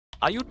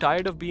Are you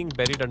tired of being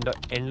buried under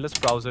endless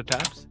browser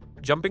tabs,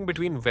 jumping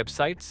between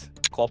websites,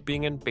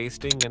 copying and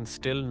pasting, and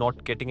still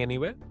not getting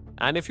anywhere?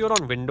 And if you're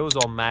on Windows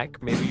or Mac,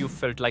 maybe you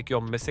felt like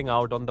you're missing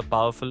out on the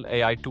powerful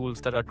AI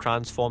tools that are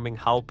transforming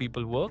how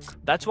people work.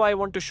 That's why I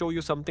want to show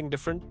you something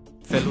different.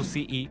 Fellow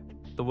CE,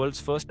 the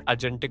world's first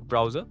agentic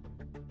browser.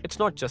 It's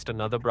not just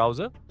another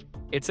browser,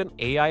 it's an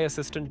AI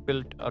assistant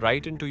built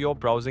right into your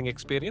browsing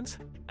experience.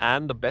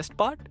 And the best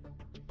part?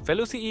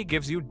 Fellow CE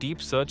gives you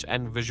deep search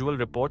and visual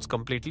reports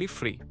completely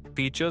free,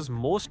 features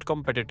most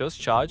competitors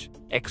charge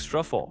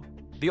extra for.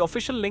 The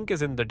official link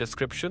is in the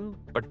description,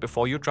 but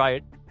before you try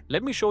it,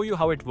 let me show you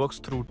how it works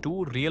through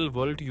two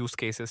real-world use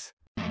cases.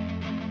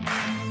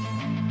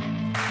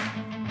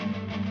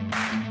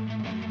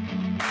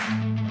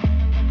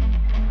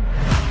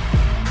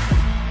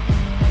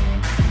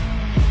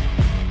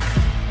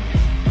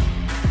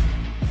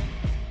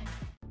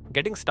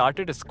 Getting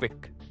started is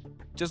quick.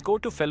 Just go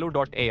to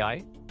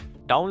fellou.ai,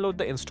 download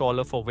the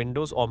installer for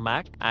Windows or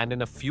Mac, and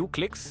in a few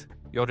clicks,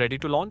 you're ready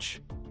to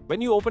launch.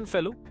 When you open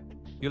Fellou,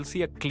 you'll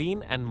see a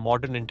clean and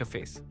modern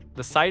interface.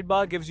 The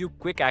sidebar gives you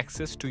quick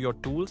access to your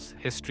tools,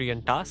 history,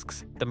 and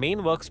tasks. The main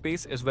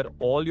workspace is where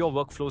all your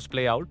workflows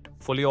play out,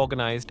 fully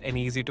organized and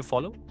easy to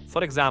follow.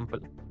 For example,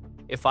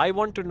 if I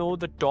want to know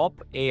the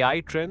top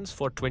AI trends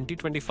for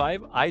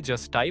 2025, I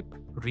just type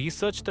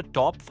research the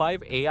top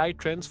 5 AI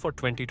trends for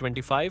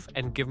 2025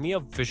 and give me a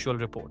visual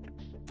report.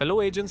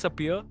 Fellow agents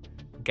appear,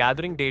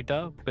 gathering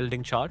data,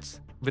 building charts.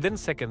 Within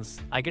seconds,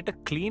 I get a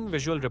clean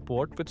visual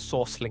report with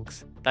source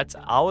links. That's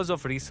hours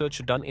of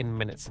research done in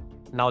minutes.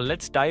 Now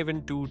let's dive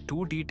into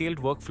two detailed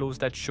workflows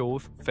that show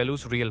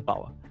Fellou's real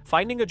power.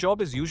 Finding a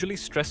job is usually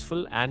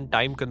stressful and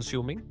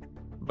time-consuming,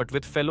 but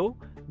with Fellou,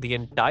 the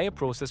entire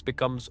process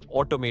becomes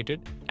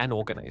automated and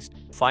organized.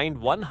 Find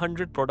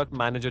 100 product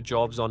manager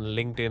jobs on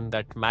LinkedIn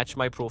that match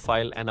my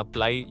profile and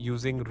apply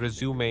using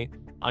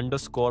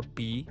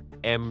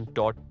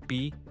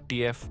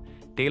resume_pm.ptf.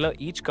 Tailor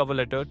each cover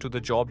letter to the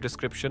job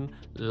description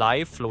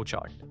live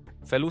flowchart.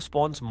 Fellou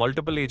spawns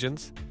multiple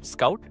agents,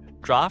 scout,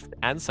 draft,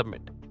 and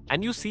submit.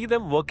 And you see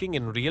them working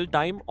in real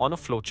time on a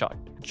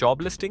flowchart.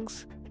 Job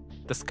listings.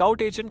 The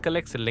scout agent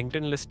collects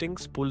LinkedIn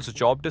listings, pulls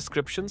job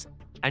descriptions,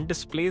 and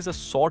displays a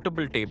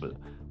sortable table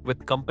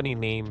with company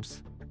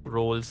names,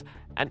 roles,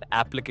 and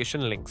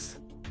application links.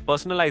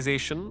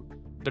 Personalization.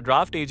 The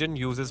draft agent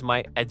uses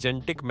my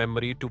agentic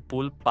memory to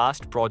pull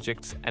past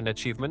projects and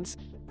achievements,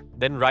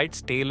 then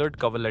writes tailored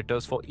cover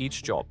letters for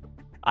each job.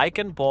 I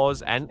can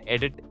pause and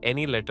edit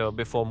any letter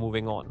before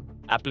moving on.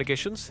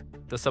 Applications.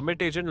 The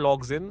submit agent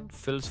logs in,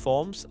 fills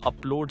forms,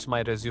 uploads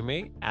my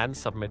resume, and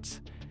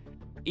submits.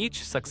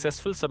 Each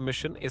successful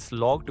submission is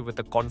logged with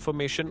a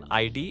confirmation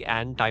ID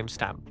and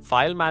timestamp.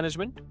 File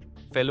management.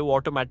 Fellou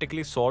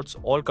automatically sorts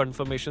all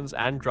confirmations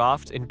and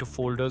drafts into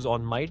folders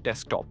on my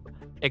desktop.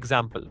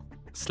 Example: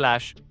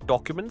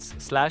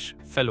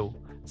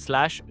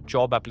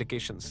 /documents/fellou/job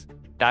applications.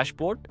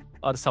 Dashboard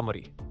or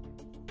summary.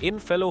 In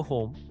Fellou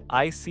Home,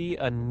 I see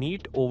a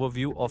neat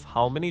overview of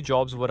how many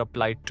jobs were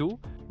applied to,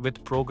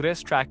 with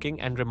progress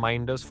tracking and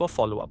reminders for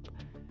follow-up.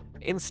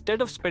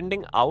 Instead of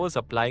spending hours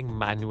applying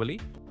manually,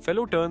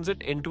 Fellou turns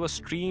it into a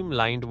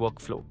streamlined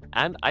workflow,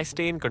 and I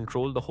stay in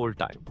control the whole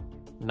time.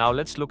 Now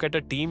let's look at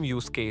a team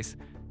use case,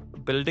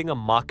 building a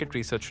market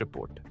research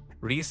report.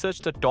 Research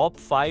the top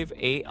 5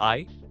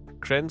 AI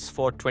trends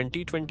for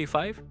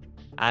 2025,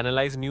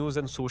 analyze news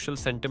and social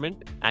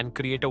sentiment, and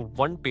create a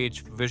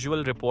one-page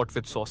visual report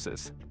with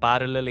sources.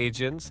 Parallel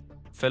agents.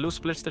 Fellou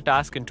splits the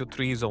task into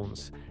 3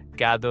 zones: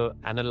 gather,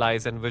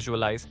 analyze, and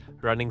visualize,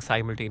 running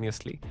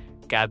simultaneously.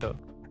 Gather.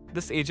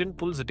 This agent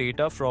pulls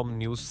data from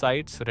news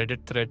sites,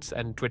 Reddit threads,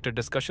 and Twitter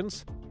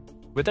discussions.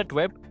 With that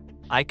web,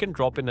 I can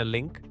drop in a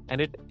link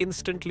and it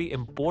instantly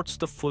imports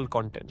the full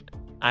content.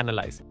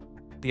 Analyze.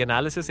 The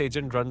analysis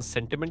agent runs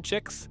sentiment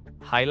checks,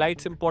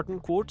 highlights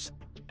important quotes,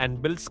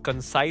 and builds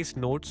concise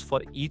notes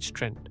for each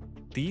trend.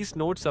 These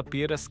notes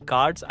appear as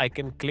cards I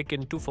can click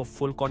into for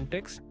full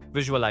context.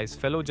 Visualize.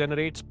 Fellou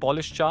generates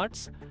polished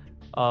charts,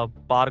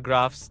 bar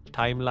graphs,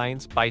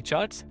 timelines, pie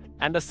charts,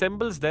 and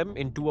assembles them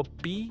into a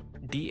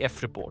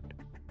PDF report.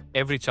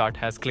 Every chart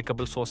has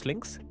clickable source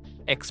links.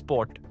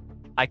 Export.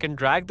 I can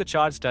drag the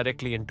charts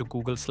directly into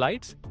Google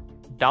Slides,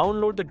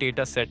 download the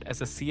dataset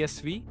as a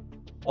CSV,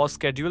 or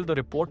schedule the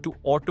report to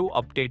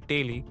auto-update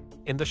daily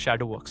in the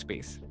Shadow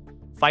workspace.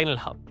 Final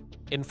hub.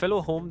 In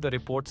Fellou Home, the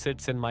report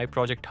sits in my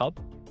project hub.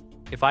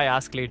 If I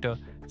ask later,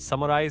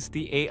 summarize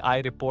the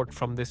AI report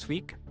from this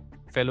week,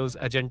 Fellou's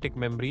agentic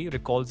memory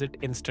recalls it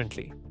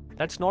instantly.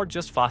 That's not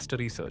just faster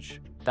research.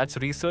 That's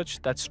research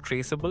that's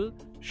traceable,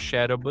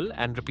 shareable,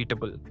 and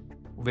repeatable,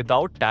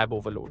 without tab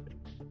overload.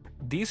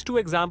 These two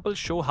examples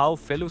show how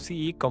Fellou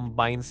CE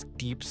combines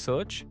deep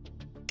search,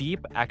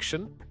 deep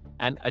action,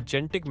 and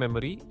agentic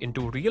memory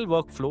into real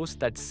workflows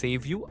that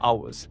save you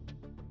hours.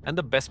 And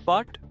the best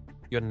part?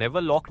 You're never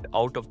locked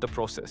out of the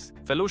process.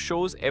 Fellou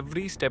shows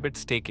every step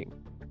it's taking,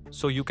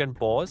 so you can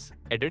pause,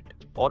 edit,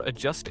 or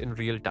adjust in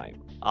real time.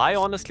 I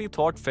honestly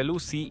thought Fellou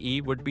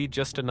CE would be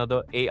just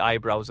another AI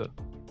browser,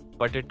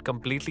 but it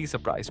completely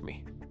surprised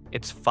me.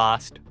 It's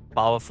fast,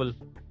 powerful,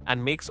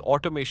 and makes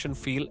automation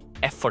feel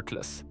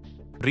effortless.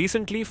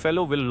 Recently,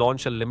 Fellow will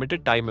launch a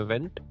limited time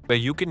event where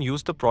you can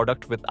use the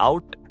product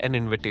without an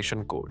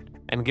invitation code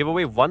and give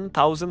away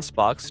 1000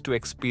 Sparks to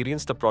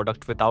experience the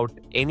product without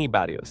any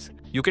barriers.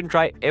 You can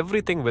try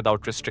everything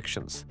without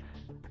restrictions.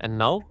 And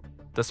now,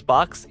 the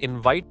Sparks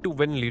Invite to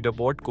Win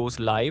leaderboard goes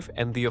live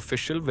and the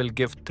official will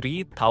give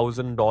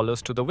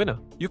 $3,000 to the winner.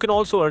 You can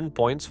also earn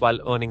points while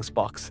earning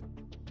Sparks.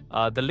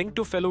 The link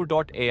to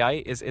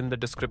fellou.ai is in the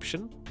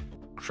description.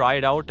 Try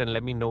it out and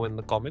let me know in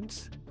the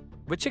comments.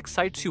 Which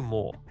excites you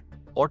more?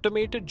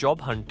 Automated job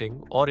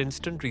hunting or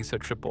instant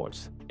research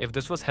reports? If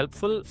this was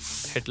helpful,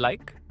 hit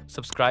like,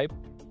 subscribe,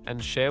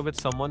 and share with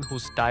someone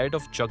who's tired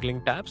of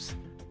juggling tabs.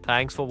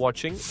 Thanks for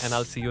watching, and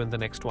I'll see you in the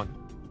next one.